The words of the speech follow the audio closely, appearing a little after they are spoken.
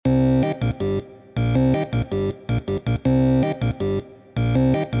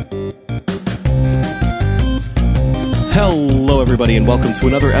Hello, everybody, and welcome to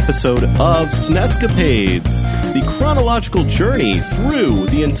another episode of SNEScapades, the chronological journey through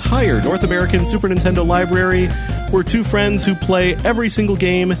the entire North American Super Nintendo library. We're two friends who play every single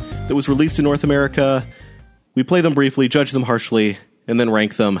game that was released in North America. We play them briefly, judge them harshly, and then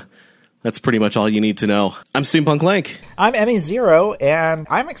rank them. That's pretty much all you need to know. I'm Steampunk Link. I'm Emmy Zero, and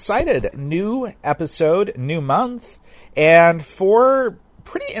I'm excited. New episode, new month, and four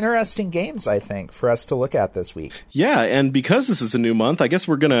pretty interesting games, I think, for us to look at this week. Yeah, and because this is a new month, I guess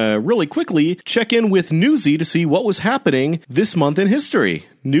we're going to really quickly check in with Newsy to see what was happening this month in history.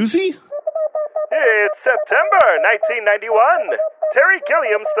 Newsy? It's September 1991. Terry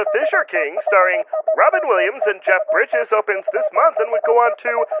Gilliam's The Fisher King, starring Robin Williams and Jeff Bridges, opens this month and would go on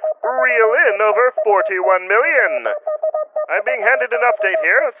to reel in over $41 million. I'm being handed an update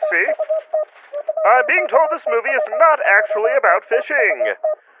here. Let's see. I'm being told this movie is not actually about fishing.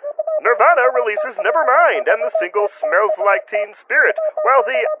 Nirvana releases Nevermind and the single Smells Like Teen Spirit, while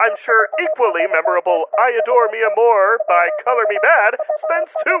the, I'm sure, equally memorable I Adore Me More by Color Me Bad spends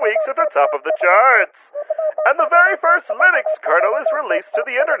 2 weeks at the top of the charts. And the very first Linux kernel is released to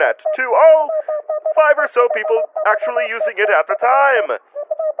the internet, to all 5 or so people actually using it at the time.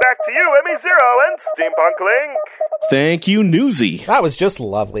 Back to you, Emmy Zero and Steampunk Link. Thank you, Newsy. That was just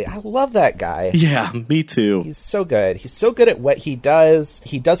lovely. I love that guy. Yeah, me too. He's so good. He's so good at what he does.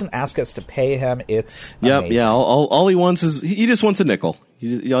 He doesn't ask us to pay him. It's amazing. Yeah. All he wants is he just wants a nickel.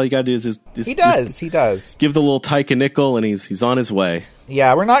 All you gotta do is just he does give the little tyke a nickel, and he's on his way.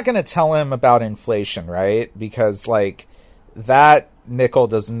 Yeah, we're not going to tell him about inflation, right? Because that nickel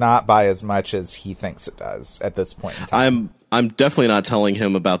does not buy as much as he thinks it does at this point in time. I'm definitely not telling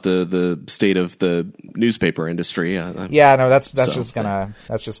him about the state of the newspaper industry. That's just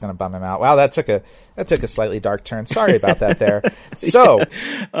gonna bum him out. Wow, that took a slightly dark turn. Sorry about that there. So,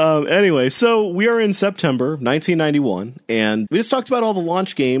 anyway, so we are in September 1991, and we just talked about all the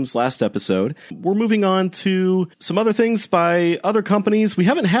launch games last episode. We're moving on to some other things by other companies. We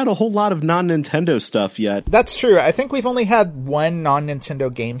haven't had a whole lot of non-Nintendo stuff yet. That's true. I think we've only had one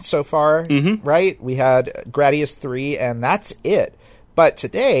non-Nintendo game so far, right? We had Gradius 3, and that's it. But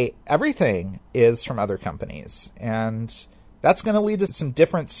today, everything is from other companies, and that's going to lead to some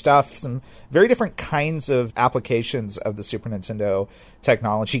different stuff, some very different kinds of applications of the Super Nintendo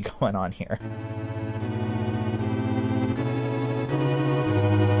technology going on here.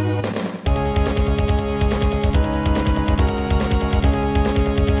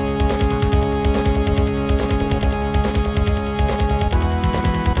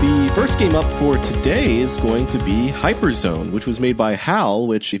 First game up for today is going to be Hyperzone, which was made by HAL,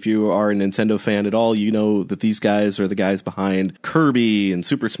 which if you are a Nintendo fan at all, you know that these guys are the guys behind Kirby and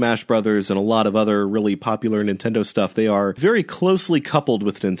Super Smash Brothers and a lot of other really popular Nintendo stuff. They are very closely coupled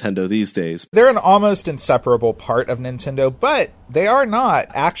with Nintendo these days. They're an almost inseparable part of Nintendo, but they are not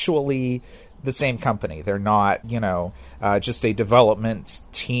actually the same company. They're not, just a development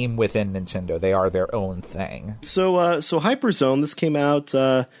team within Nintendo. They are their own thing. So Hyperzone, this came out,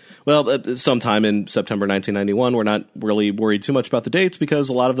 sometime in September 1991. We're not really worried too much about the dates because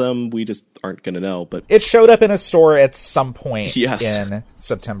a lot of them we just aren't going to know. But it showed up in a store at some point yes. in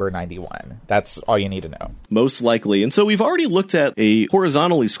September 91. That's all you need to know. Most likely. And so we've already looked at a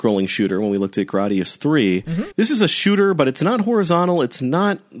horizontally scrolling shooter when we looked at Gradius 3. Mm-hmm. This is a shooter, but it's not horizontal. It's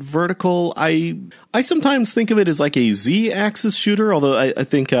not vertical. I sometimes think of it as like a Z-axis shooter, although I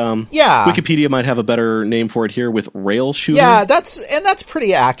think Wikipedia might have a better name for it here with rail shooter. Yeah, that's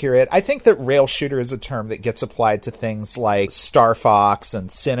pretty accurate. I think that rail shooter is a term that gets applied to things like Star Fox and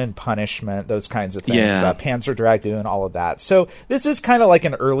Sin and Punishment, those kinds of things. Yeah. Panzer Dragoon, all of that. So this is kind of like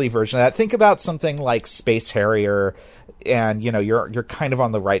an early version of that. Think about something like Space Harrier, and you're kind of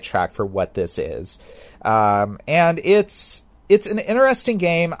on the right track for what this is. And it's an interesting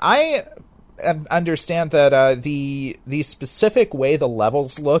game. I understand that the specific way the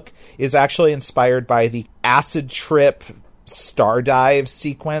levels look is actually inspired by the Acid Trip Star Dive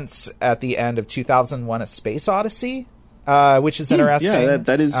sequence at the end of 2001: A Space Odyssey. which is interesting. Yeah,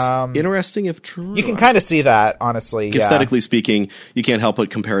 that is interesting if true. You can kind of see that, honestly. Aesthetically speaking, you can't help but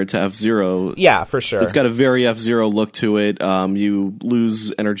compare it to F-Zero. Yeah, for sure. It's got a very F-Zero look to it. You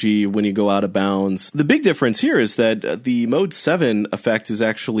lose energy when you go out of bounds. The big difference here is that the Mode 7 effect is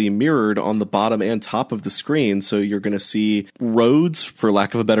actually mirrored on the bottom and top of the screen, so you're going to see roads, for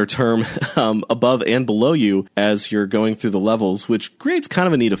lack of a better term, above and below you as you're going through the levels, which creates kind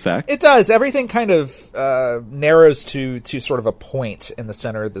of a neat effect. It does. Everything kind of narrows to to sort of a point in the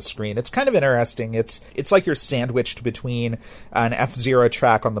center of the screen. It's kind of interesting. It's like you're sandwiched between an F-Zero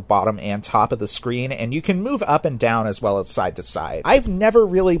track on the bottom and top of the screen, and you can move up and down as well as side to side. I've never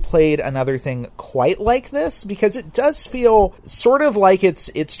really played another thing quite like this, because it does feel sort of like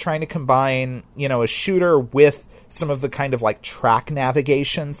it's trying to combine, you know, a shooter with some of the kind of like track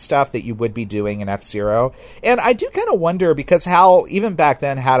navigation stuff that you would be doing in F-Zero. And I do kind of wonder, because HAL even back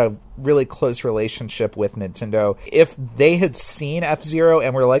then had a really close relationship with Nintendo, if they had seen F-Zero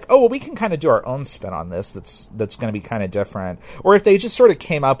and were like, oh, well, we can kind of do our own spin on this that's going to be kind of different, or if they just sort of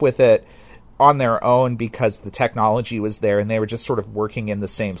came up with it on their own because the technology was there and they were just sort of working in the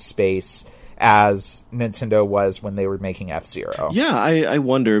same space as Nintendo was when they were making F-Zero. Yeah, I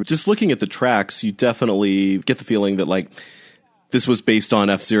wonder. Just looking at the tracks, you definitely get the feeling that, like, this was based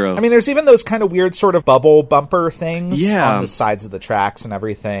on F-Zero. I mean, there's even those kind of weird sort of bubble bumper things on the sides of the tracks and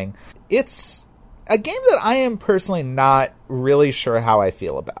everything. It's a game that I am personally not really sure how I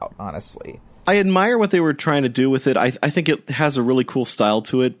feel about, honestly. I admire what they were trying to do with it. I think it has a really cool style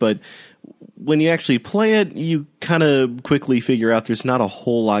to it, but when you actually play it, you kind of quickly figure out there's not a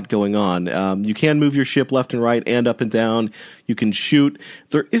whole lot going on. You can move your ship left and right and up and down. You can shoot.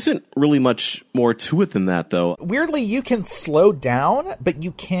 There isn't really much more to it than that, though. Weirdly, you can slow down, but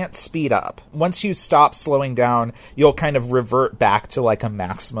you can't speed up. Once you stop slowing down, you'll kind of revert back to like a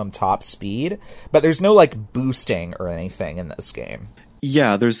maximum top speed, but there's no like boosting or anything in this game.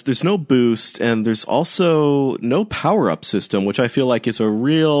 Yeah, there's no boost, and there's also no power-up system, which I feel like is a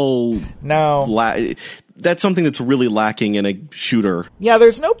real... that's something that's really lacking in a shooter. Yeah,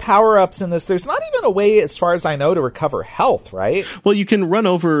 there's no power-ups in this. There's not even a way, as far as I know, to recover health, right? Well, you can run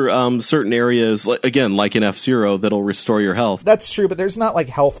over certain areas, again, like in F-Zero, that'll restore your health. That's true, but there's not, like,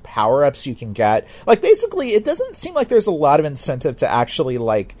 health power-ups you can get. Like, basically, it doesn't seem like there's a lot of incentive to actually,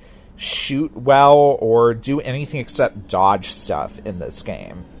 like, shoot well or do anything except dodge stuff in this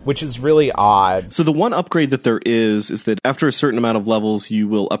game, which is really odd. So the one upgrade that there is that after a certain amount of levels, you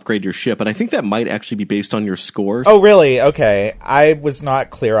will upgrade your ship, and I think that might actually be based on your score. Oh, really? Okay. I was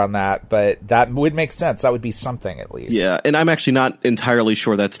not clear on that, but that would make sense. That would be something, at least. Yeah, and I'm actually not entirely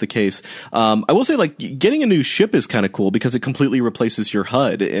sure that's the case. I will say, like, getting a new ship is kind of cool because it completely replaces your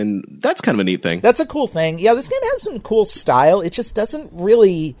HUD, and that's kind of a neat thing. That's a cool thing. Yeah, this game has some cool style. It just doesn't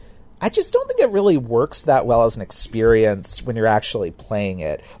really... I just don't think it really works that well as an experience when you're actually playing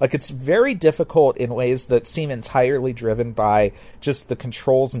it. Like, it's very difficult in ways that seem entirely driven by just the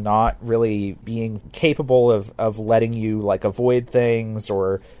controls not really being capable of letting you, like, avoid things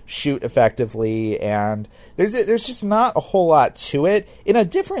or shoot effectively, and there's just not a whole lot to it in a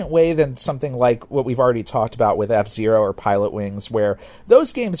different way than something like what we've already talked about with F-Zero or Pilot Wings, where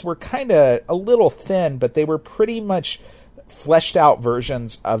those games were kind of a little thin, but they were pretty much fleshed out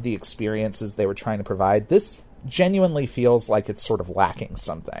versions of the experiences they were trying to provide. This genuinely feels like it's sort of lacking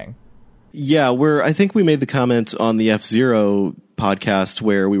something. Yeah, I think we made the comment on the F-Zero podcast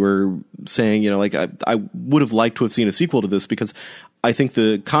where we were saying, you know, like, I would have liked to have seen a sequel to this because I think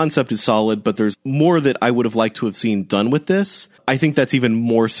the concept is solid, but there's more that I would have liked to have seen done with this. I think that's even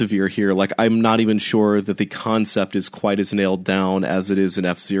more severe here. Like, I'm not even sure that the concept is quite as nailed down as it is in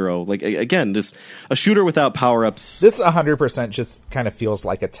F-Zero. Like, again, just a shooter without power-ups. This 100% just kind of feels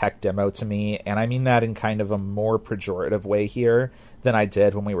like a tech demo to me, and I mean that in kind of a more pejorative way here than I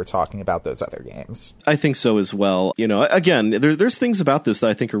did when we were talking about those other games. I think so as well. You know, again, there's things about this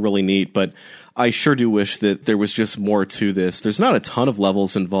that I think are really neat, but I sure do wish that there was just more to this. There's not a ton of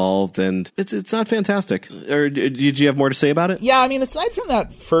levels involved, and it's not fantastic. Or did you have more to say about it? Yeah, I mean, aside from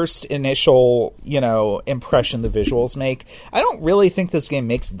that first initial, you know, impression the visuals make, I don't really think this game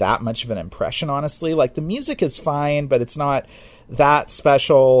makes that much of an impression, honestly. Like, the music is fine, but it's not that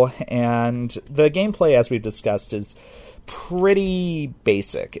special, and the gameplay, as we've discussed, is pretty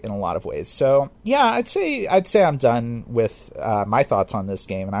basic in a lot of ways. So yeah, I'd say I'm done with my thoughts on this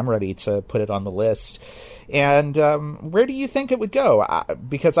game, and I'm ready to put it on the list. And where do you think it would go?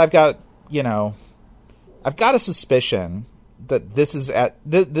 Because I've got a suspicion that this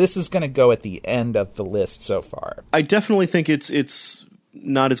is going to go at the end of the list so far. I definitely think it's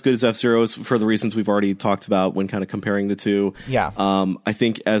not as good as F-Zero for the reasons we've already talked about when kind of comparing the two. Yeah. I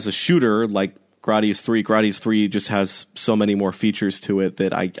think as a shooter, like Gradius 3 just has so many more features to it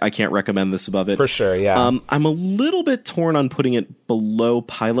that I can't recommend this above it. For sure, yeah. I'm a little bit torn on putting it below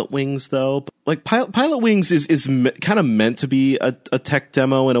Pilot Wings, though. Like, Pilot Wings is kind of meant to be a tech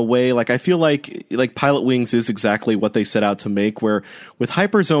demo in a way. Like, I feel like Pilot Wings is exactly what they set out to make, where with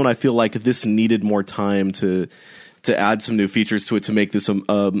Hyperzone, I feel like this needed more time to to add some new features to it to make this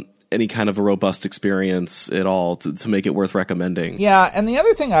any kind of a robust experience at all, to make it worth recommending. Yeah, and the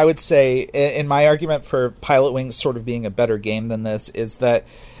other thing I would say in my argument for Pilot Wings sort of being a better game than this is that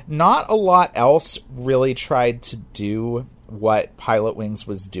not a lot else really tried to do what Pilot Wings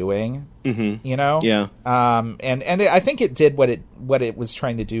was doing. Mm-hmm. You know? Yeah. And I think it did what it was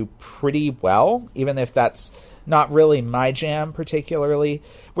trying to do pretty well, even if that's not really my jam particularly.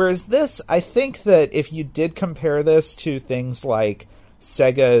 Whereas this, I think that if you did compare this to things like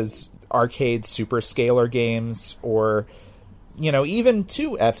Sega's arcade superscalar games, or even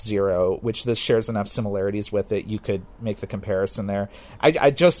to F-Zero, which this shares enough similarities with it, you could make the comparison there.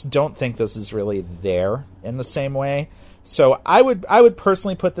 I just don't think this is really there in the same way. So I would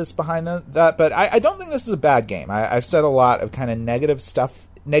personally put this behind that, but I don't think this is a bad game. I've said a lot of kind of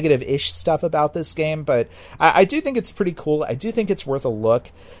negative-ish stuff about this game, but I do think it's pretty cool. I do think it's worth a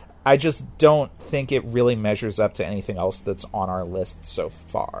look. I just don't think it really measures up to anything else that's on our list so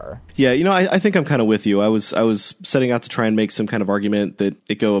far. Yeah, I think I'm kind of with you. I was setting out to try and make some kind of argument that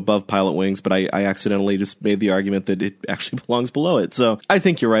it go above Pilot Wings, but I accidentally just made the argument that it actually belongs below it. So I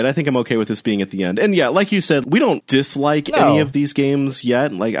think you're right. I think I'm okay with this being at the end. And yeah, like you said, we don't dislike any of these games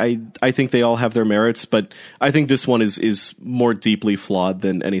yet. Like I think they all have their merits, but I think this one is more deeply flawed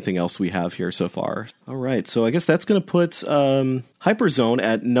than anything else we have here so far. All right, so I guess that's going to put Hyperzone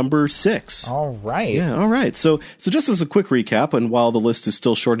at number 6. All right. Yeah, all right. So just as a quick recap, and while the list is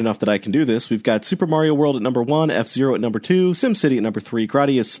still short enough that I can do this, we've got Super Mario World at number 1, F-Zero at number 2, SimCity at number 3,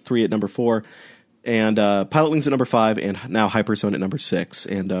 Gradius 3 at number 4, and Pilot Wings at number 5, and now Hyperzone at number 6.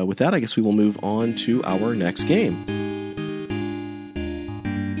 And with that, I guess we will move on to our next game.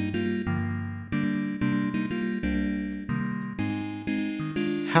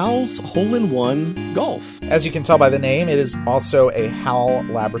 HAL's Hole-in-One Golf. As you can tell by the name, it is also a HAL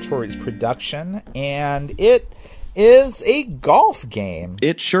Laboratories production, and it is a golf game.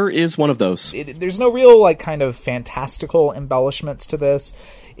 It sure is one of those. There's no real kind of fantastical embellishments to this.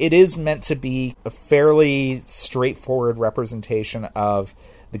 It is meant to be a fairly straightforward representation of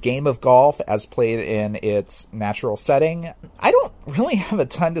the game of golf as played in its natural setting. I don't really have a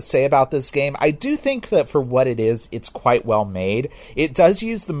ton to say about this game. I do think that for what it is, it's quite well made. It does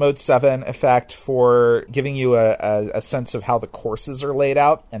use the Mode 7 effect for giving you a sense of how the courses are laid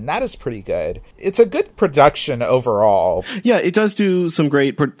out, and that is pretty good. It's a good production overall. Yeah, it does do some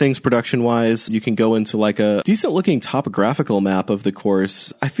great things production-wise. You can go into a decent-looking topographical map of the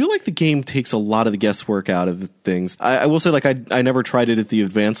course. I feel like the game takes a lot of the guesswork out of things. I will say, I never tried it at the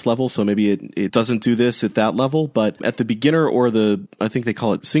advanced level, so maybe it doesn't do this at that level, but at the beginner or I think they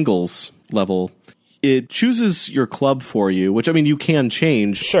call it singles level, it chooses your club for you, which, you can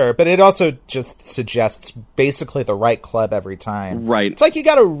change. Sure, but it also just suggests basically the right club every time. Right. It's like you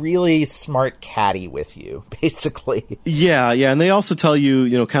got a really smart caddy with you, basically. Yeah, and they also tell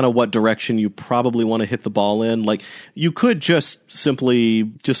you, kind of what direction you probably want to hit the ball in. You could just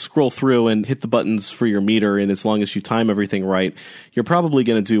simply scroll through and hit the buttons for your meter, and as long as you time everything right, you're probably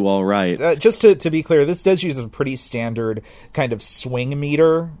going to do all right. Just to be clear, this does use a pretty standard kind of swing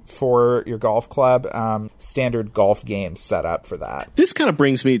meter for your golf club. Standard golf game setup for that. This kind of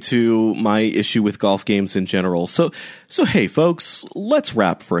brings me to my issue with golf games in general. So hey, folks, let's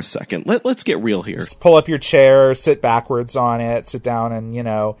wrap for a second. Let's get real here. Just pull up your chair, sit backwards on it, sit down, and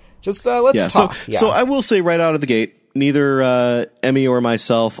let's talk. So I will say right out of the gate, neither Emmy or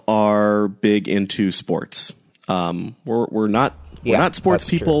myself are big into sports. We're not sports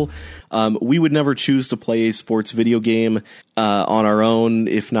people. We would never choose to play a sports video game on our own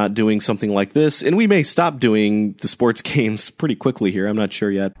if not doing something like this. And we may stop doing the sports games pretty quickly here. I'm not sure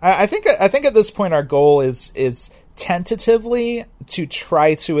yet. I think at this point our goal is tentatively to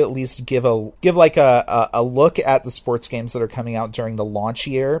try to at least give a look at the sports games that are coming out during the launch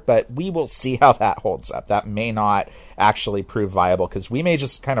year, but we will see how that holds up. That may not actually prove viable because we may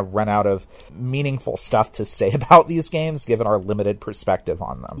just kind of run out of meaningful stuff to say about these games given our limited perspective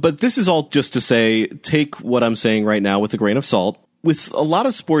on them. But this is all just to say, take what I'm saying right now with a grain of salt. With a lot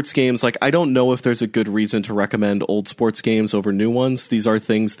of sports games, I don't know if there's a good reason to recommend old sports games over new ones. These are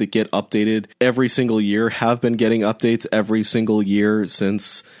things that get updated every single year, have been getting updates every single year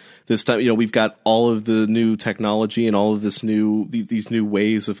since this time. We've got all of the new technology and all of these new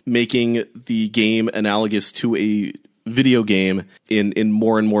ways of making the game analogous to a video game in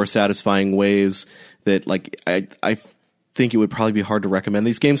more and more satisfying ways that, I think it would probably be hard to recommend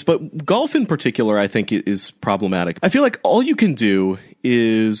these games, but golf in particular, I think, is problematic. I feel like all you can do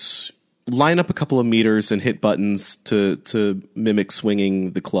is line up a couple of meters and hit buttons to mimic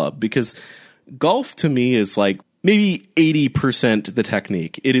swinging the club, because golf to me is maybe 80% the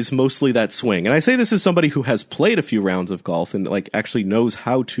technique. It is mostly that swing. And I say this as somebody who has played a few rounds of golf and like actually knows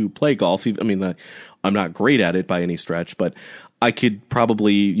how to play golf. I mean, I'm not great at it by any stretch, but I could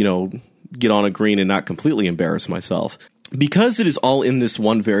probably, get on a green and not completely embarrass myself. Because it is all in this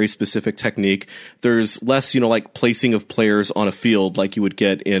one very specific technique, there's less, like placing of players on a field like you would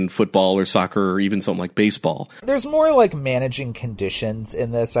get in football or soccer or even something like baseball. There's more like managing conditions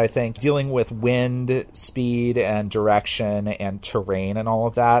in this, I think, dealing with wind, speed, and direction and terrain and all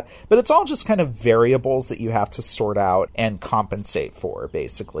of that. But it's all just kind of variables that you have to sort out and compensate for,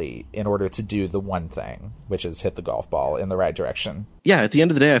 basically, in order to do the one thing, which is hit the golf ball in the right direction. Yeah, at the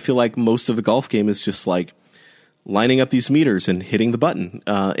end of the day, I feel like most of a golf game is just like lining up these meters and hitting the button.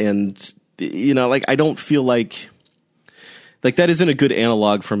 And, I don't feel like that isn't a good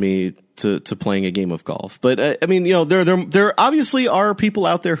analog for me to playing a game of golf. But, there obviously are people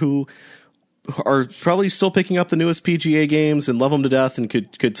out there who are probably still picking up the newest PGA games and love them to death and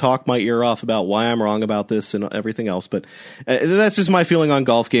could talk my ear off about why I'm wrong about this and everything else. But that's just my feeling on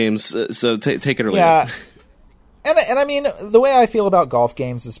golf games. So take it or leave it. And I mean, the way I feel about golf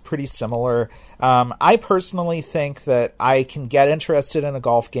games is pretty similar. I personally think that I can get interested in a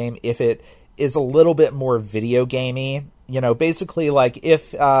golf game if it is a little bit more video gamey. Basically, like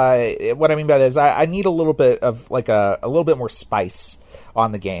if what I mean by that is I need a little bit of like a little bit more spice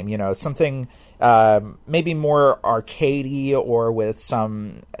on the game. Something maybe more arcadey or with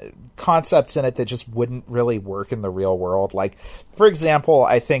some concepts in it that just wouldn't really work in the real world. Like, for example,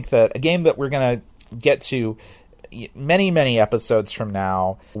 I think that a game that we're gonna get to many, many episodes from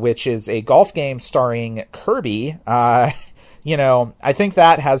now, which is a golf game starring Kirby. I think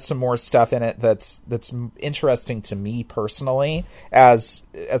that has some more stuff in it that's interesting to me personally, as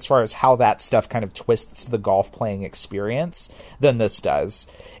far as how that stuff kind of twists the golf playing experience than this does.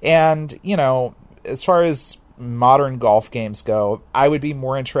 And, as far as modern golf games go, I would be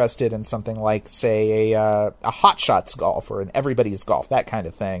more interested in something like, say, a Hot Shots Golf or an Everybody's Golf, that kind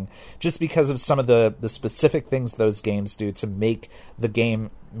of thing, just because of some of the specific things those games do to make the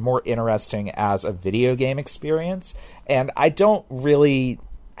game more interesting as a video game experience. And I don't really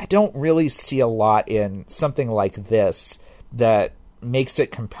see a lot in something like this that makes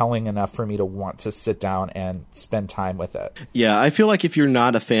it compelling enough for me to want to sit down and spend time with it. Yeah, I feel like if you're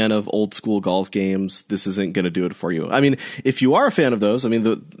not a fan of old school golf games, this isn't going to do it for you. I mean, if you are a fan of those, I mean,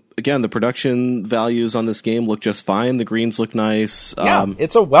 the production values on this game look just fine. The greens look nice. Yeah,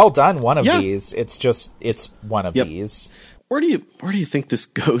 it's a well done one of these. It's one of these. Where do you think this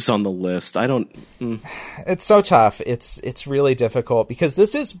goes on the list? I don't. It's so tough. It's really difficult because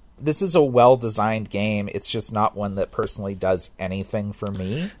this is a well-designed game. It's just not one that personally does anything for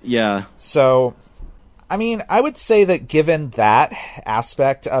me. Yeah. So, I mean, I would say that given that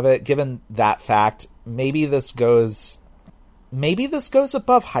aspect of it, given that fact, maybe this goes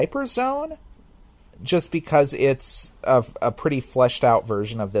above Hyperzone, just because it's a pretty fleshed out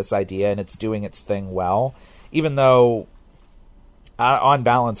version of this idea and it's doing its thing well. Even though, on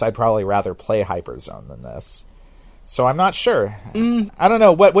balance, I'd probably rather play Hyperzone than this. So I'm not sure. I don't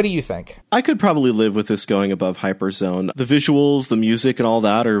know. What do you think? I could probably live with this going above Hyperzone. The visuals, the music, and all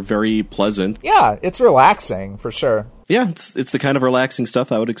that are very pleasant. Yeah, it's relaxing, for sure. Yeah, it's the kind of relaxing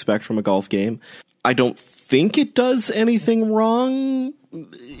stuff I would expect from a golf game. I don't think it does anything wrong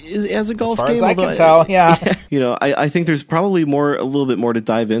as a golf game. As far as I can tell, yeah. I think there's probably a little bit more to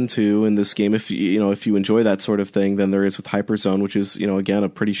dive into in this game if you enjoy that sort of thing than there is with Hyperzone, which is, again, a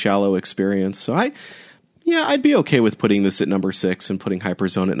pretty shallow experience. So I'd be okay with putting this at number 6 and putting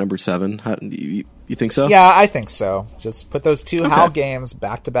Hyperzone at number 7. You think so? Yeah, I think so. Just put those two HAL games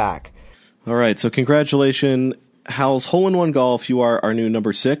back to back. All right, so congratulations, HAL's Hole-in-One Golf. You are our new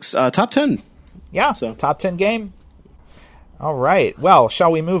number 6. Top 10. Yeah, so top 10 game. All right. Well, shall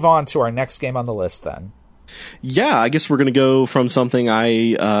we move on to our next game on the list then? Yeah, I guess we're going to go from something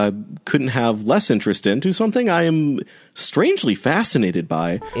I couldn't have less interest in to something I am strangely fascinated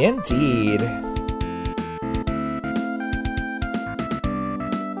by. Indeed.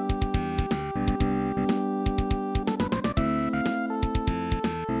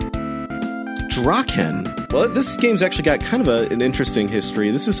 Draken. Well, this game's actually got kind of an interesting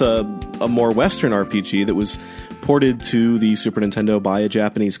history. This is a more Western RPG that was ported to the Super Nintendo by a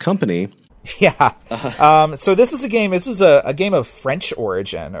Japanese company. Yeah. So this is a game. This was a game of French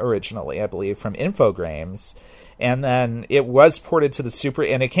origin originally, I believe, from Infogrames. And then it was ported to the Super,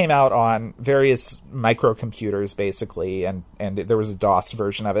 and it came out on various microcomputers, basically, and there was a DOS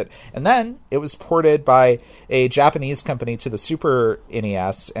version of it. And then it was ported by a Japanese company to the Super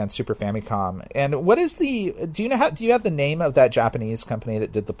NES and Super Famicom. And what is do you have the name of that Japanese company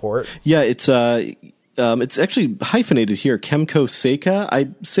that did the port? Yeah, it's It's actually hyphenated here, Kemco Seika.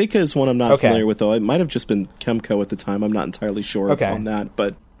 Seika is one I'm not familiar with, though. It might have just been Kemco at the time. I'm not entirely sure on that,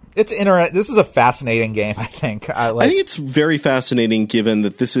 but... It's interesting. This is a fascinating game, I think. I think it's very fascinating given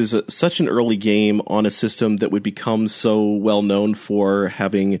that this is such an early game on a system that would become so well known for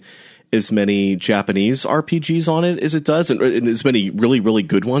having as many Japanese RPGs on it as it does, and as many really, really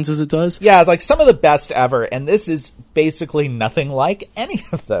good ones as it does. Yeah, like some of the best ever, and this is basically nothing like any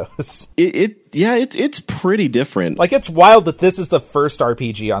of those. It's pretty different. Like, it's wild that this is the first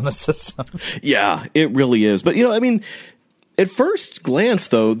RPG on the system. Yeah, it really is. But, I mean... At first glance,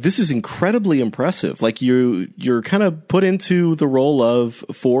 though, this is incredibly impressive. Like, you're kind of put into the role of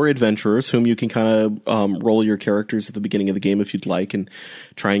 4 adventurers whom you can kind of roll your characters at the beginning of the game if you'd like and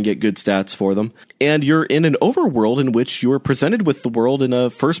try and get good stats for them. And you're in an overworld in which you're presented with the world in a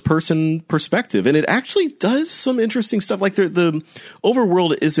first-person perspective. And it actually does some interesting stuff. Like, the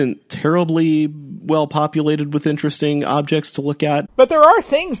overworld isn't terribly well populated with interesting objects to look at. But there are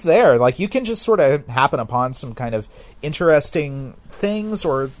things there. Like, you can just sort of happen upon some kind of interesting things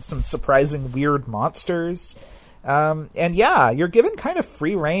or some surprising weird monsters. And yeah, you're given kind of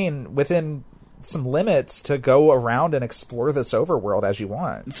free reign within some limits to go around and explore this overworld as you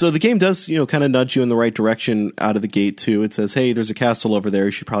want. So the game does, kind of nudge you in the right direction out of the gate too. It says, hey, there's a castle over there.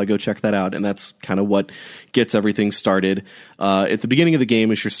 You should probably go check that out. And that's kind of what gets everything started. At the beginning of the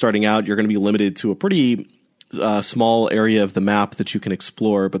game, as you're starting out, you're going to be limited to a pretty small area of the map that you can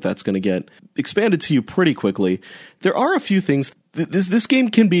explore, but that's going to get expanded to you pretty quickly. There are a few things. This game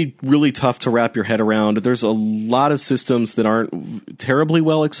can be really tough to wrap your head around. There's a lot of systems that aren't terribly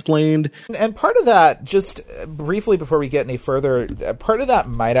well explained. And part of that, just briefly before we get any further, part of that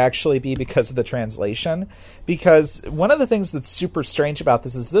might actually be because of the translation. Because one of the things that's super strange about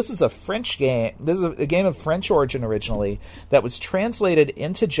this is a French game. This is a game of French origin originally that was translated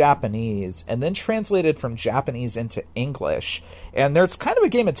into Japanese and then translated from Japanese into English. And there's kind of a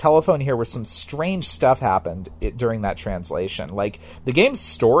game of telephone here where some strange stuff happened during that translation. Like, the game's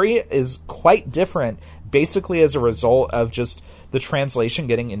story is quite different, basically as a result of just the translation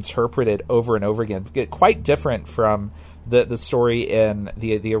getting interpreted over and over again. Quite different from the story in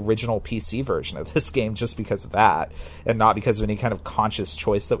the original PC version of this game, just because of that, and not because of any kind of conscious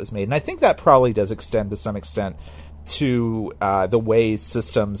choice that was made. And I think that probably does extend to some extent to the way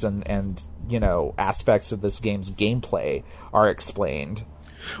systems and aspects of this game's gameplay are explained.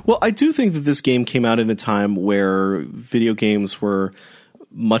 Well, I do think that this game came out in a time where video games were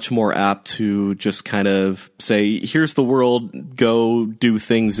much more apt to just kind of say, here's the world, go do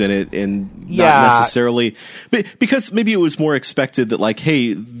things in it, and not necessarily... Because maybe it was more expected that, like,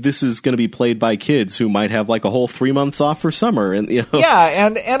 hey, this is going to be played by kids who might have, like, a whole 3 months off for summer. And Yeah,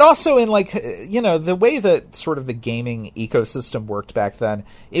 and also in, like, the way that sort of the gaming ecosystem worked back then,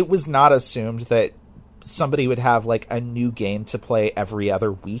 it was not assumed that somebody would have like a new game to play every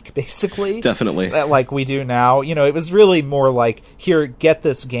other week, basically. Definitely. Like we do now. It was really more like, here, get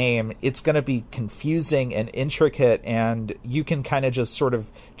this game. It's going to be confusing and intricate, and you can kind of just sort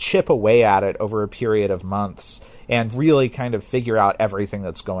of chip away at it over a period of months and really kind of figure out everything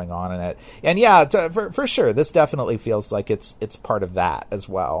that's going on in it. And yeah, for sure, this definitely feels like it's part of that as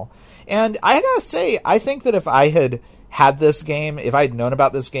well. And I gotta say, I think that if I had this game, if I had known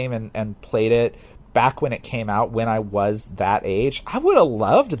about this game and played it back when it came out, when I was that age, I would have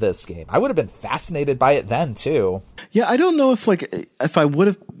loved this game. I would have been fascinated by it then too. Yeah, I don't know if I would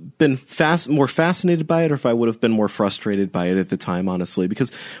have been more fascinated by it, or if I would have been more frustrated by it at the time, honestly.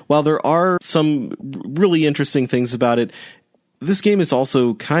 Because while there are some really interesting things about it, this game is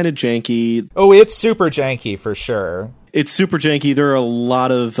also kind of janky. Oh, it's super janky for sure. It's super janky. There are a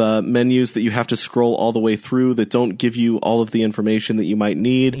lot of menus that you have to scroll all the way through that don't give you all of the information that you might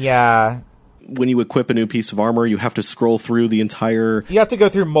need. Yeah. When you equip a new piece of armor, you have to scroll through the entire... You have to go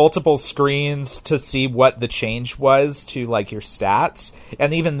through multiple screens to see what the change was to, like, your stats.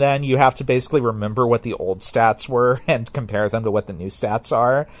 And even then, you have to basically remember what the old stats were and compare them to what the new stats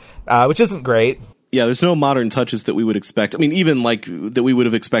are, which isn't great. Yeah, there's no modern touches that we would expect. I mean, even like that we would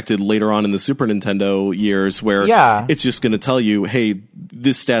have expected later on in the Super Nintendo years, where it's just going to tell you, hey,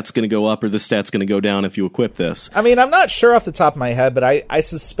 this stat's going to go up or this stat's going to go down if you equip this. I mean, I'm not sure off the top of my head, but I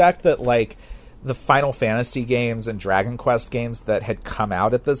suspect that, like, the Final Fantasy games and Dragon Quest games that had come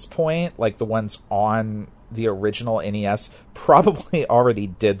out at this point, like the ones on the original NES, probably already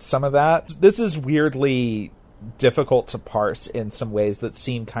did some of that. This is weirdly difficult to parse in some ways that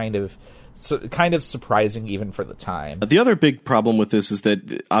seem kind of surprising even for the time. The other big problem with this is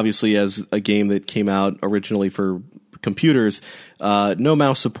that, obviously, as a game that came out originally for computers. No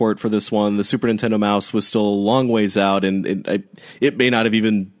mouse support for this one. The Super Nintendo mouse was still a long ways out, and it may not have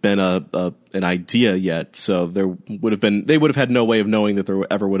even been an idea yet. So they would have had no way of knowing that there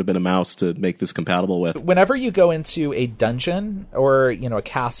ever would have been a mouse to make this compatible with. Whenever you go into a dungeon or a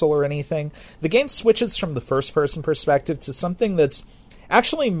castle or anything, the game switches from the first person perspective to something that's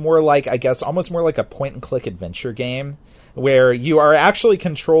actually more like, I guess, almost more like a point and click adventure game, where you are actually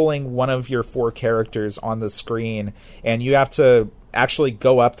controlling one of your 4 characters on the screen, and you have to actually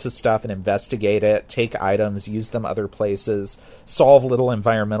go up to stuff and investigate it, take items, use them other places, solve little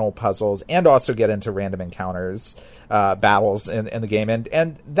environmental puzzles, and also get into random encounters, battles in the game.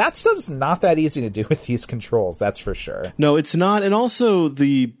 And that stuff's not that easy to do with these controls, that's for sure. No, it's not. And also,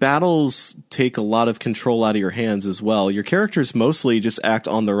 the battles take a lot of control out of your hands as well. Your characters mostly just act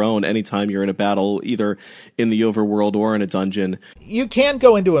on their own anytime you're in a battle, either in the overworld or in a dungeon. You can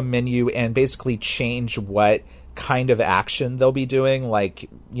go into a menu and basically change what kind of action they'll be doing, like,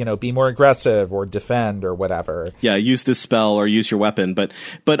 be more aggressive or defend or whatever. Yeah, use this spell or use your weapon. But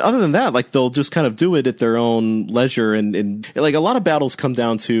other than that, like, they'll just kind of do it at their own leisure. And like, a lot of battles come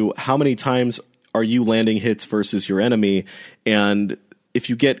down to how many times are you landing hits versus your enemy. And if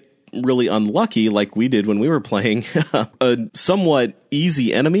you get really unlucky, like we did when we were playing, a somewhat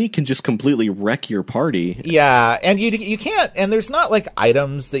easy enemy can just completely wreck your party. Yeah, and you can't, and there's not like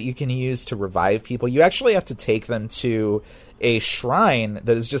items that you can use to revive people. You actually have to take them to a shrine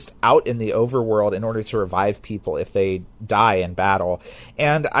that is just out in the overworld in order to revive people if they die in battle.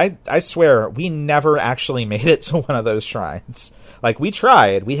 And I swear, we never actually made it to one of those shrines. Like, we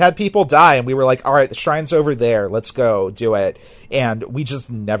tried. We had people die, and we were like, all right, the shrine's over there. Let's go do it. And we just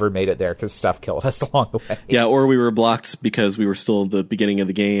never made it there because stuff killed us along the way. Yeah, or we were blocked because we were still at the beginning of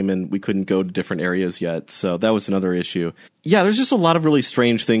the game, and we couldn't go to different areas yet. So that was another issue. Yeah, there's just a lot of really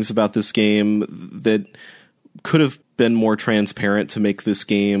strange things about this game that could have been more transparent to make this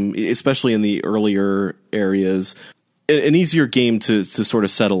game, especially in the earlier areas, an easier game to sort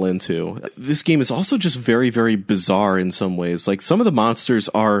of settle into. This game is also just very, very bizarre in some ways. Like, some of the monsters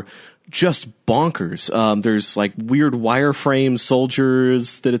are just bonkers. There's like weird wireframe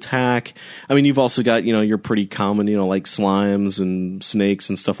soldiers that attack. I mean, you've also got, your pretty common, like slimes and snakes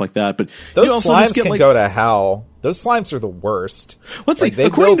and stuff like that. But those you also slimes just get, can go to hell. Those slimes are the worst. What's like,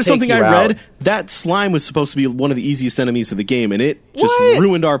 according to something I read, that slime was supposed to be one of the easiest enemies of the game, and it just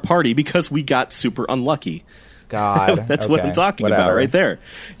ruined our party because we got super unlucky. God, that's what I'm talking about right there.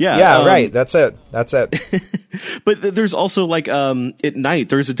 Yeah, right. That's it. But there's also, like, at night,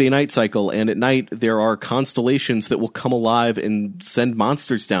 there's a day-night cycle, and at night there are constellations that will come alive and send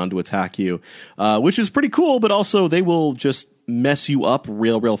monsters down to attack you, which is pretty cool, but also they will just mess you up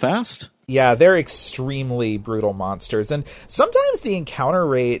real fast. Yeah, they're extremely brutal monsters, and sometimes the encounter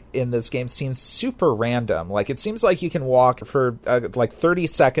rate in this game seems super random. Like, it seems like you can walk for like 30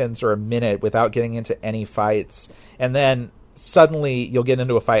 seconds or a minute without getting into any fights, and then suddenly you'll get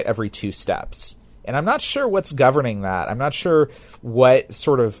into a fight every 2 steps. And I'm not sure what's governing that. I'm not sure what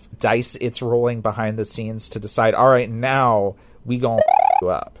sort of dice it's rolling behind the scenes to decide, all right, now we gonna you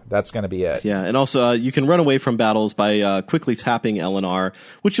up. That's going to be it. Yeah, and also you can run away from battles by quickly tapping L and R,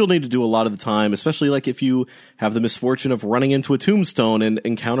 which you'll need to do a lot of the time, especially like if you have the misfortune of running into a tombstone and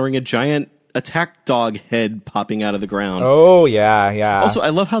encountering a giant attack dog head popping out of the ground. Oh, yeah. Also, I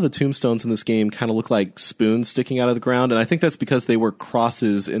love how the tombstones in this game kind of look like spoons sticking out of the ground, and I think that's because they were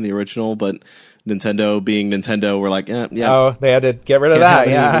crosses in the original, but Nintendo, being Nintendo, were like, yeah. Oh, they had to get rid of that,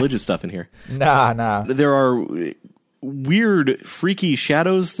 yeah. Religious stuff in here. Nah. There are weird, freaky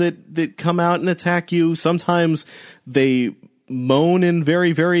shadows that come out and attack you. Sometimes they moan in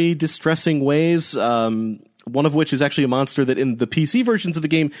very, very distressing ways. One of which is actually a monster that in the PC versions of the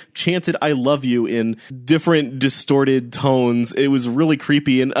game chanted "I love you" in different distorted tones. It was really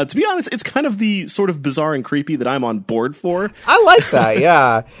creepy, and to be honest, it's kind of the sort of bizarre and creepy that I'm on board for. I like that,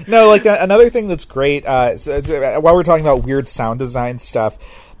 yeah. No, like another thing that's great, while we're talking about weird sound design stuff,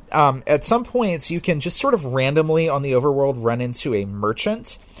 at some points you can just sort of randomly on the overworld run into a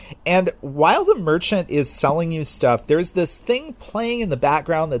merchant, and while the merchant is selling you stuff, there's this thing playing in the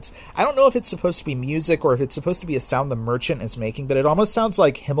background that's, I don't know if it's supposed to be music or if it's supposed to be a sound the merchant is making, but it almost sounds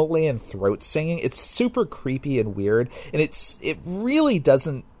like Himalayan throat singing. It's super creepy and weird, and it really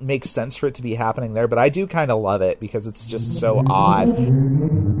doesn't make sense for it to be happening there, but I do kind of love it because it's just so odd.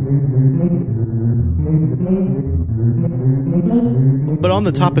 But on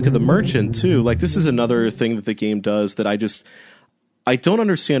the topic of the merchant, too, like, this is another thing that the game does that I don't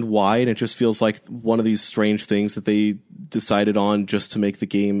understand why, and it just feels like one of these strange things that they decided on just to make the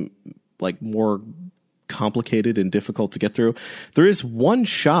game, like, more complicated and difficult to get through. There is one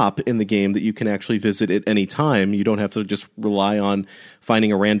shop in the game that you can actually visit at any time. You don't have to just rely on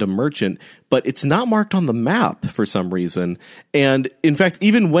finding a random merchant, but it's not marked on the map for some reason. And in fact,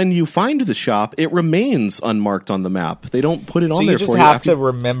 even when you find the shop, it remains unmarked on the map. They don't put it on there for you. So you just have to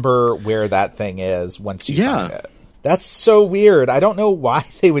remember where that thing is once you find it. That's so weird. I don't know why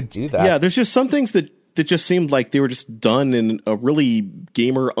they would do that. Yeah, there's just some things that just seemed like they were just done in a really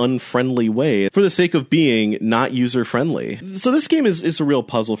gamer-unfriendly way for the sake of being not user-friendly. So this game is a real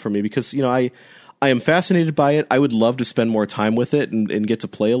puzzle for me because, I am fascinated by it. I would love to spend more time with it and get to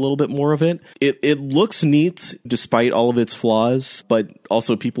play a little bit more of it. It looks neat despite all of its flaws, but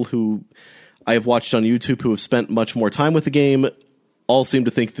also people who I have watched on YouTube who have spent much more time with the game all seem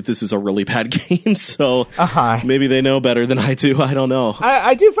to think that this is a really bad game, so maybe they know better than I do. I don't know.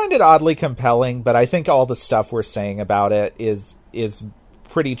 I do find it oddly compelling, but I think all the stuff we're saying about it is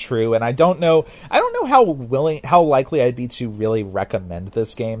pretty true, and I don't know how likely I'd be to really recommend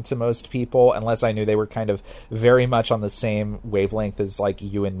this game to most people unless I knew they were kind of very much on the same wavelength as like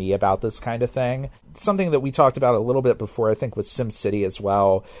you and me about this kind of thing. Something that we talked about a little bit before, I think, with SimCity as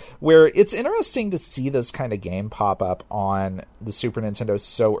well, where it's interesting to see this kind of game pop up on the Super Nintendo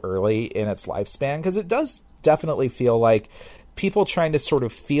so early in its lifespan, because it does definitely feel like people trying to sort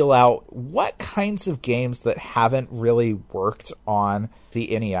of feel out what kinds of games that haven't really worked on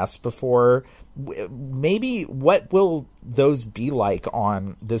the NES before, maybe what will those be like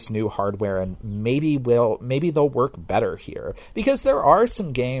on this new hardware, and maybe they'll work better here, because there are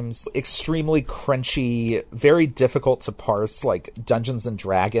some games extremely crunchy, very difficult to parse, like Dungeons and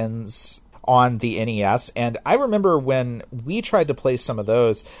Dragons on the NES, and I remember when we tried to play some of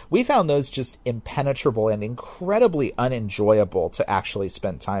those, we found those just impenetrable and incredibly unenjoyable to actually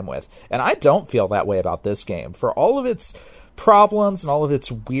spend time with. And I don't feel that way about this game. For all of its problems and all of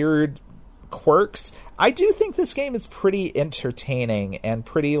its weird quirks, I do think this game is pretty entertaining and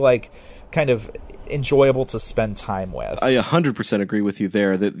pretty, like, kind of enjoyable to spend time with. I 100% agree with you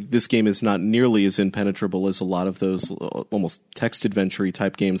there that this game is not nearly as impenetrable as a lot of those almost text adventure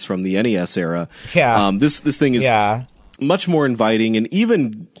type games from the NES era. Yeah. This thing is much more inviting, and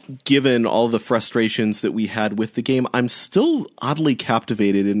even given all the frustrations that we had with the game, I'm still oddly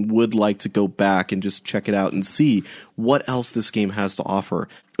captivated and would like to go back and just check it out and see what else this game has to offer.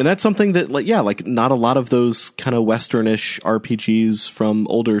 And that's something that, like not a lot of those kind of Westernish RPGs from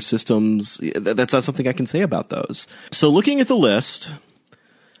older systems, that's not something I can say about those. So looking at the list,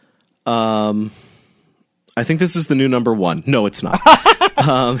 I think this is the new number one. No, it's not.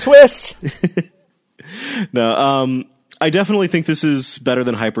 Twist! No, I definitely think this is better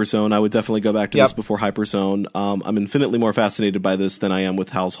than Hyperzone. I would definitely go back to this before Hyperzone. I'm infinitely more fascinated by this than I am with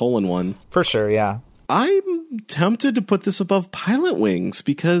Hal's Hole-in-One. For sure, yeah. I'm tempted to put this above Pilot Wings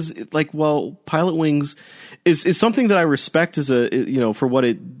because, Pilot Wings is something that I respect as for what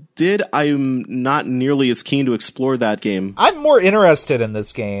it did. I'm not nearly as keen to explore that game. I'm more interested in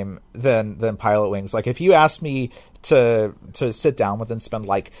this game than Pilot Wings. Like, if you asked me to sit down with and spend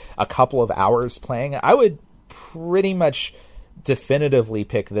like a couple of hours playing, I would pretty much definitively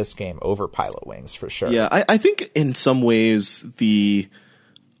pick this game over Pilot Wings for sure. Yeah, I think in some ways the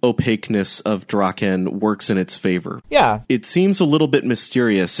opaqueness of Draken works in its favor. Yeah. It seems a little bit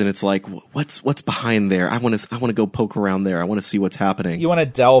mysterious, and it's like, what's behind there? I want to go poke around there. I want to see what's happening. You want to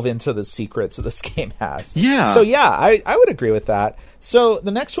delve into the secrets this game has. Yeah. So yeah, I would agree with that. So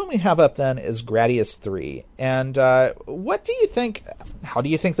the next one we have up then is Gradius 3. And what do you think, how do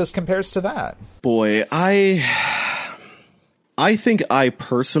you think this compares to that? Boy, I think I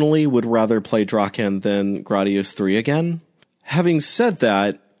personally would rather play Draken than Gradius 3 again. Having said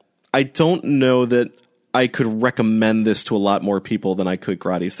that, I don't know that I could recommend this to a lot more people than I could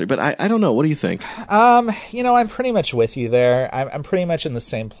Gradius 3, but I don't know. What do you think? I'm pretty much with you there. I'm pretty much in the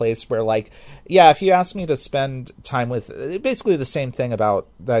same place where, if you asked me to spend time with basically the same thing that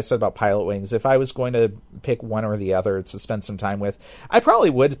I said about Pilot Wings, if I was going to pick one or the other to spend some time with, I probably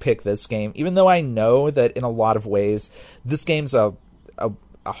would pick this game, even though I know that in a lot of ways, this game's a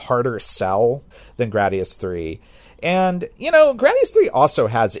harder sell than Gradius 3. And, Gradius 3 also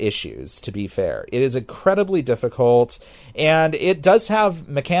has issues, to be fair. It is incredibly difficult, and it does have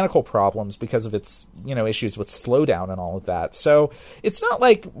mechanical problems because of its, issues with slowdown and all of that. So it's not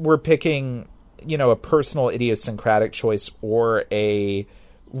like we're picking, a personal idiosyncratic choice or a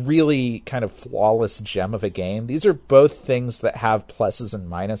really kind of flawless gem of a game. These are both things that have pluses and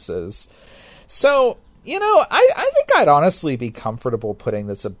minuses. So, I think I'd honestly be comfortable putting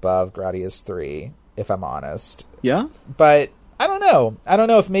this above Gradius 3. If I'm honest. Yeah? But I don't know. I don't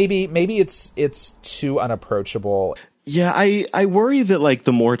know if maybe it's too unapproachable. Yeah, I worry that, like,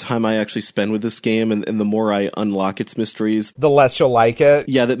 the more time I actually spend with this game and the more I unlock its mysteries, the less you'll like it.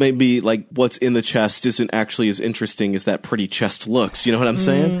 Yeah, that maybe, like, what's in the chest isn't actually as interesting as that pretty chest looks. You know what I'm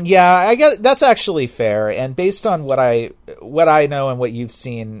saying? Yeah, I guess that's actually fair. And based on what I know and what you've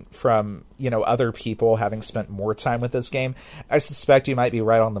seen from, other people having spent more time with this game, I suspect you might be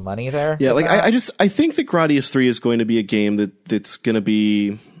right on the money there. Yeah, like, I think that Gradius 3 is going to be a game that's going to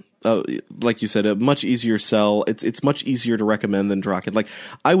be... like you said, a much easier sell. It's much easier to recommend than Draken. Like,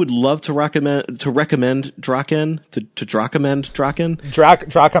 I would love to recommend Draken to Drakamend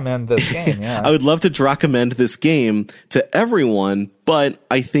this game. Yeah, I would love to Drakamend this game to everyone, but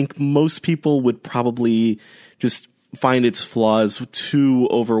I think most people would probably just find its flaws too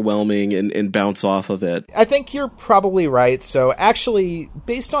overwhelming and bounce off of it. I think you're probably right. So actually,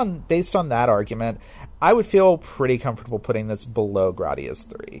 based on that argument, I would feel pretty comfortable putting this below Gradius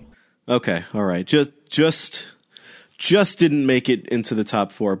 3. Okay, all right. Just didn't make it into the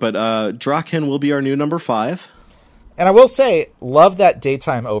top 4, but Draken will be our new number 5. And I will say, love that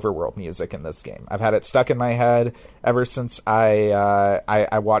daytime overworld music in this game. I've had it stuck in my head ever since I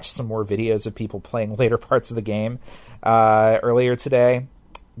watched some more videos of people playing later parts of the game earlier today.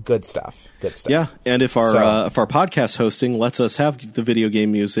 Good stuff. Yeah, and if our podcast hosting lets us have the video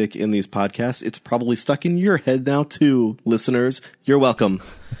game music in these podcasts, it's probably stuck in your head now too, listeners. You're welcome.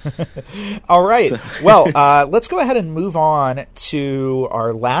 All right. Well, let's go ahead and move on to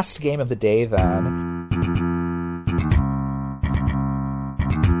our last game of the day then.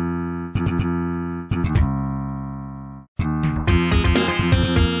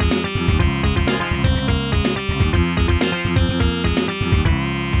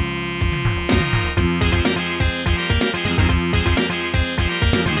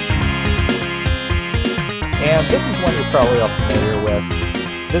 And this is one you're probably all familiar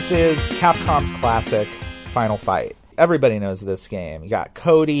with. This is Capcom's classic Final Fight. Everybody knows this game. You got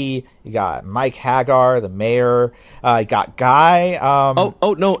Cody, you got Mike Hagar, the mayor, you got Guy.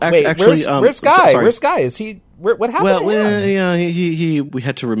 Actually, where's Guy? Where's Guy? Is he? What happened to him? Yeah, we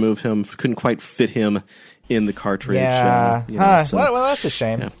had to remove him. Couldn't quite fit him in the cartridge. Yeah. Well, that's a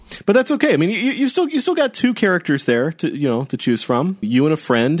shame. Yeah. But that's okay. I mean, you still got two characters there to choose from. You and a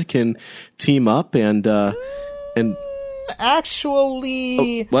friend can team up and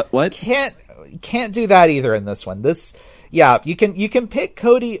actually, what? Can't do that either in this one. You can pick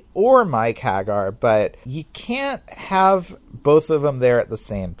Cody or Mike Hagar, but you can't have both of them there at the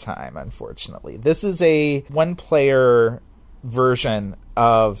same time, unfortunately. This is a one-player version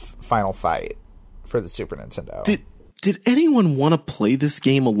of Final Fight for the Super Nintendo. Did anyone want to play this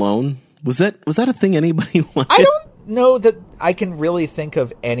game alone? Was that a thing anybody wanted? I don't know that I can really think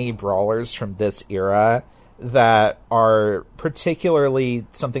of any brawlers from this era that are particularly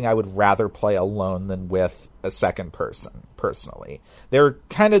something I would rather play alone than with a second person, personally. They're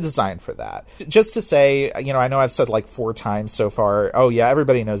kind of designed for that. Just to say, I know I've said like 4 times so far, oh yeah,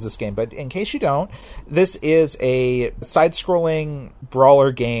 everybody knows this game, but in case you don't, this is a side-scrolling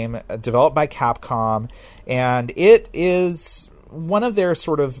brawler game developed by Capcom, and it is one of their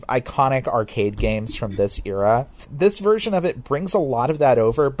sort of iconic arcade games from this era. This version of it brings a lot of that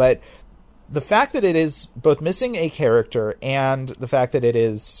over, but the fact that it is both missing a character and the fact that it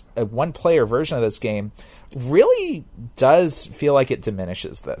is a one-player version of this game really does feel like it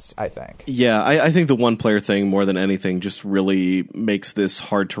diminishes this, I think. Yeah, I think the one-player thing, more than anything, just really makes this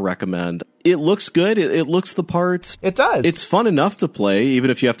hard to recommend. It looks good. It looks the parts. It does. It's fun enough to play, even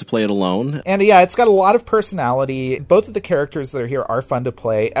if you have to play it alone. And yeah, it's got a lot of personality. Both of the characters that are here are fun to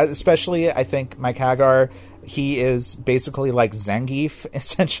play, especially, I think, Mike Hagar. He is basically like Zangief,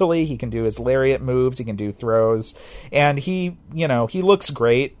 essentially. He can do his lariat moves, he can do throws, and he looks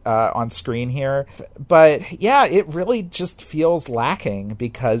great on screen here. But yeah, it really just feels lacking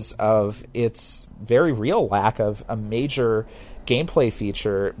because of its very real lack of a major gameplay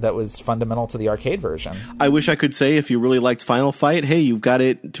feature that was fundamental to the arcade version. I wish I could say if you really liked Final Fight, hey, you've got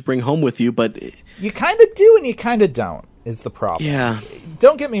it to bring home with you, but you kind of do and you kind of don't. Is the problem. Yeah.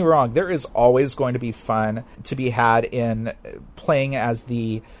 Don't get me wrong, there is always going to be fun to be had in playing as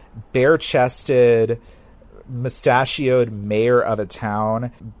the bare-chested, mustachioed mayor of a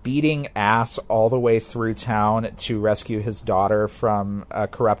town, beating ass all the way through town to rescue his daughter from a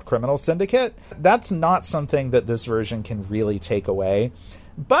corrupt criminal syndicate. That's not something that this version can really take away.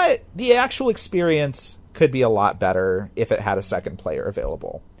 But the actual experience could be a lot better if it had a second player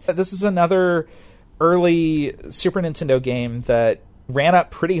available. This is another early Super Nintendo game that ran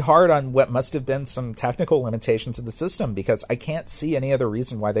up pretty hard on what must have been some technical limitations of the system, because I can't see any other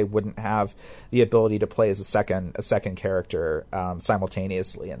reason why they wouldn't have the ability to play as a second character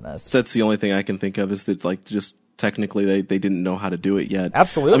simultaneously in this. That's the only thing I can think of, is that like just technically they didn't know how to do it yet.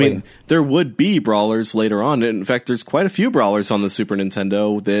 Absolutely. I mean, there would be brawlers later on. In fact, there's quite a few brawlers on the Super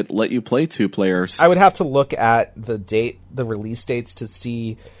Nintendo that let you play 2 players. I would have to look at the release dates to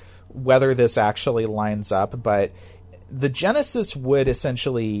see whether this actually lines up, but the Genesis would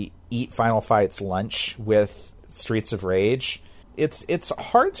essentially eat Final Fight's lunch with Streets of Rage. It's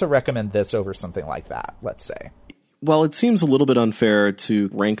hard to recommend this over something like that, let's say. Well, it seems a little bit unfair to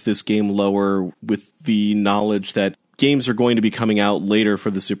rank this game lower with the knowledge that games are going to be coming out later for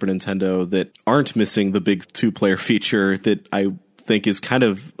the Super Nintendo that aren't missing the big 2-player feature that I think is kind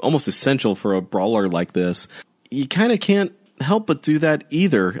of almost essential for a brawler like this. You kind of can't help but do that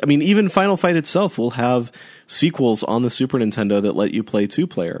either. I mean, even Final Fight itself will have sequels on the Super Nintendo that let you play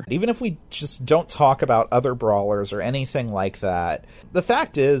 2-player. Even if we just don't talk about other brawlers or anything like that, the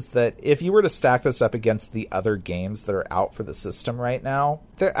fact is that if you were to stack this up against the other games that are out for the system right now,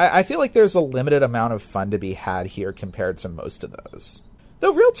 I feel like there's a limited amount of fun to be had here compared to most of those.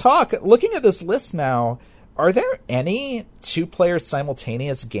 Though, real talk, looking at this list now, are there any 2-player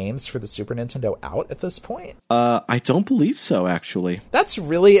simultaneous games for the Super Nintendo out at this point? I don't believe so, actually. That's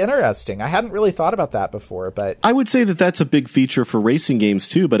really interesting. I hadn't really thought about that before, but I would say that that's a big feature for racing games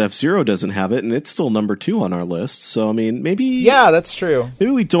too, but F-Zero doesn't have it, and it's still number 2 on our list. So, I mean, maybe... Yeah, that's true.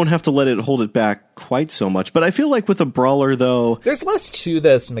 Maybe we don't have to let it hold it back quite so much. But I feel like with a brawler, though... There's less to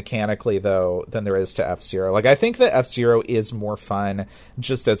this mechanically, though, than there is to F-Zero. Like, I think that F-Zero is more fun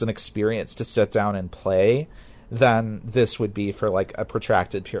just as an experience to sit down and play than this would be for, like, a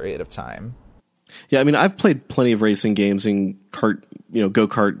protracted period of time. Yeah, I mean, I've played plenty of racing games and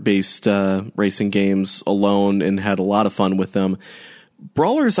go-kart based racing games alone and had a lot of fun with them.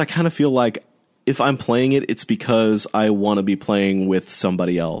 Brawlers, I kind of feel like if I'm playing it, it's because I want to be playing with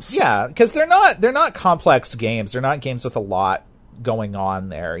somebody else. Yeah, because they're not complex games. They're not games with a lot going on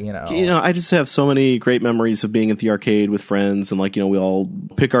there, I just have so many great memories of being at the arcade with friends, and we all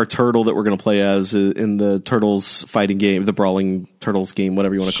pick our turtle that we're going to play as in the Turtles fighting game, the Brawling Turtles game,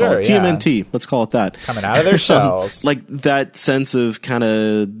 whatever you want to call it. Yeah. TMNT, let's call it that. Coming out of their shells. Like that sense of kind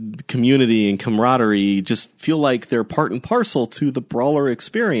of community and camaraderie just feel like they're part and parcel to the brawler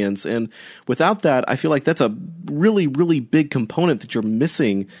experience, and without that, I feel like that's a really, really big component that you're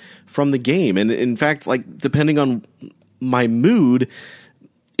missing from the game. And in fact, depending on my mood,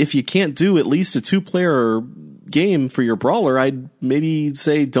 if you can't do at least a 2-player game for your brawler, I'd maybe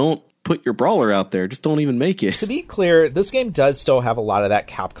say don't put your brawler out there. Just don't even make it. To be clear, this game does still have a lot of that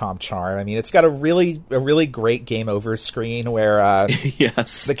Capcom charm. I mean, it's got a really great game over screen where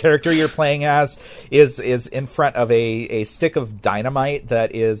yes, the character you're playing as is in front of a stick of dynamite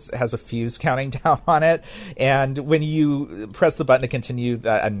that has a fuse counting down on it, and when you press the button to continue,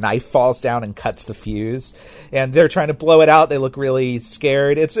 a knife falls down and cuts the fuse, and they're trying to blow it out. They look really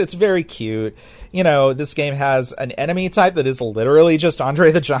scared. It's very cute. This game has an enemy type that is literally just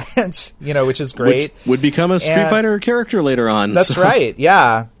Andre the Giant, which is great. Which would become a Street Fighter character later on. That's right,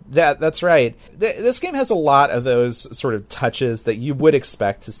 yeah. That's right. This game has a lot of those sort of touches that you would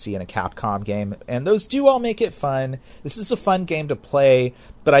expect to see in a Capcom game, and those do all make it fun. This is a fun game to play,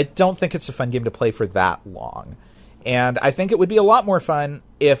 but I don't think it's a fun game to play for that long. And I think it would be a lot more fun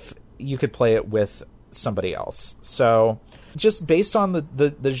if you could play it with somebody else. So just based on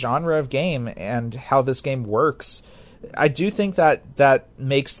the genre of game and how this game works, I do think that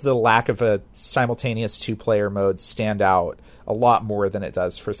makes the lack of a simultaneous 2-player mode stand out a lot more than it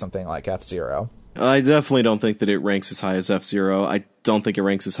does for something like F-Zero. I definitely don't think that it ranks as high as F-Zero. I don't think it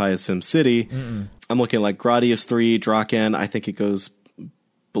ranks as high as SimCity. Mm-mm. I'm looking at Gradius 3, Draken. I think it goes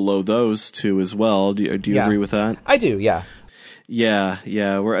below those two as well. Do you agree with that? I do, yeah. Yeah.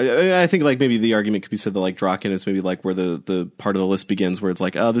 I think maybe the argument could be said that Draken is maybe where the part of the list begins, where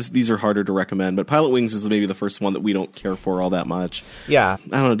it's these are harder to recommend. But Pilot Wings is maybe the first one that we don't care for all that much. Yeah,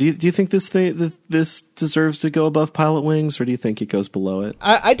 I don't know. Do you think this deserves to go above Pilot Wings, or do you think it goes below it?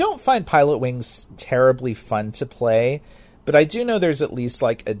 I don't find Pilot Wings terribly fun to play, but I do know there's at least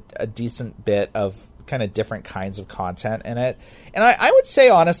a decent bit of kind of different kinds of content in it, and I would say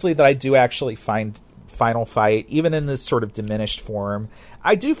honestly that I do actually find Final Fight, even in this sort of diminished form,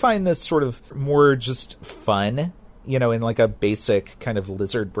 I do find this sort of more just fun, in a basic kind of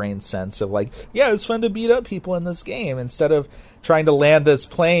lizard brain sense of it's fun to beat up people in this game instead of trying to land this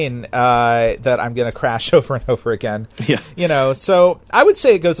plane that I'm going to crash over and over again. Yeah. So I would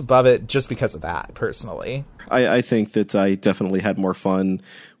say it goes above it just because of that, personally. I think that I definitely had more fun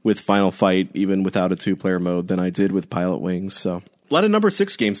with Final Fight, even without a 2-player mode, than I did with Pilot Wings, so lot of number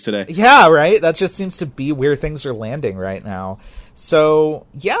 6 games today. Yeah, right? That just seems to be where things are landing right now. So,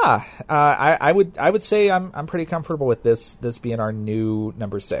 yeah, I would say I'm pretty comfortable with this being our new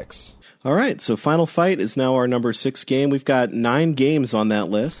number 6. All right, so Final Fight is now our number 6 game. We've got 9 games on that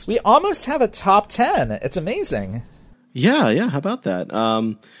list. We almost have a top 10. It's amazing. Yeah, how about that?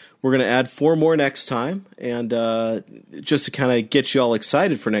 We're going to add 4 more next time, and just to kind of get you all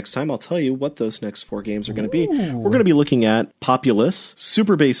excited for next time, I'll tell you what those next 4 games are going to be. We're going to be looking at Populous,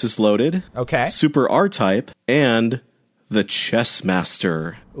 Super Bases Loaded, Okay. Super R-Type, and the Chess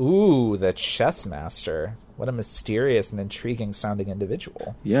Master. Ooh, the Chess Master. What a mysterious and intriguing sounding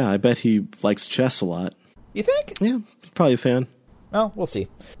individual. Yeah, I bet he likes chess a lot. You think? Yeah, probably a fan. Well, we'll see.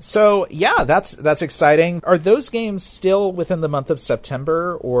 So, yeah, that's exciting. Are those games still within the month of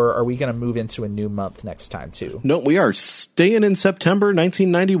September, or are we going to move into a new month next time, too? No, we are staying in September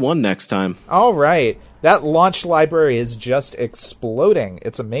 1991 next time. All right. That launch library is just exploding.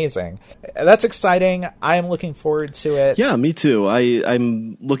 It's amazing. That's exciting. I am looking forward to it. Yeah, me too.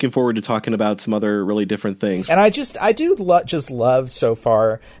 I'm looking forward to talking about some other really different things. And I do just love so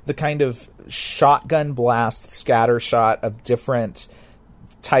far the kind of shotgun blast scatter shot of different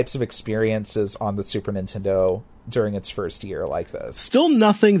types of experiences on the Super Nintendo during its first year like this. Still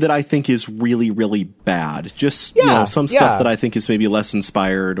nothing that I think is really, really bad. Just some yeah. stuff that I think is maybe less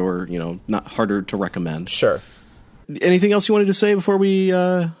inspired or, not harder to recommend. Sure. Anything else you wanted to say before we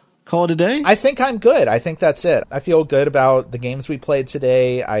call it a day? I think I'm good. I think that's it. I feel good about the games we played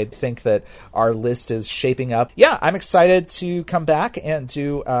today. I think that our list is shaping up. Yeah, I'm excited to come back and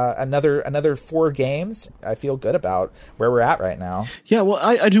do another 4 games. I feel good about where we're at right now. Yeah, well,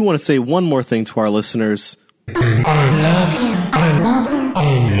 I do want to say one more thing to our listeners.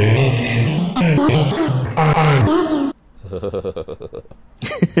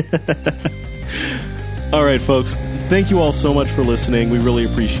 All right, folks. Thank you all so much for listening. We really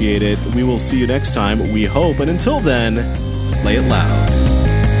appreciate it. We will see you next time, we hope. And until then, play it loud.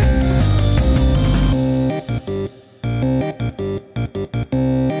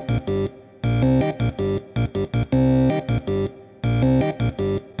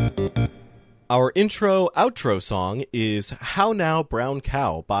 Our intro-outro song is How Now Brown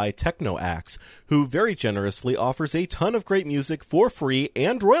Cow by Techno-Axe, who very generously offers a ton of great music for free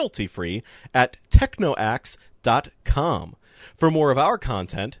and royalty-free at technoaxe.com. For more of our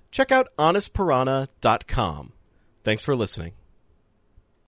content, check out honestpiranha.com. Thanks for listening.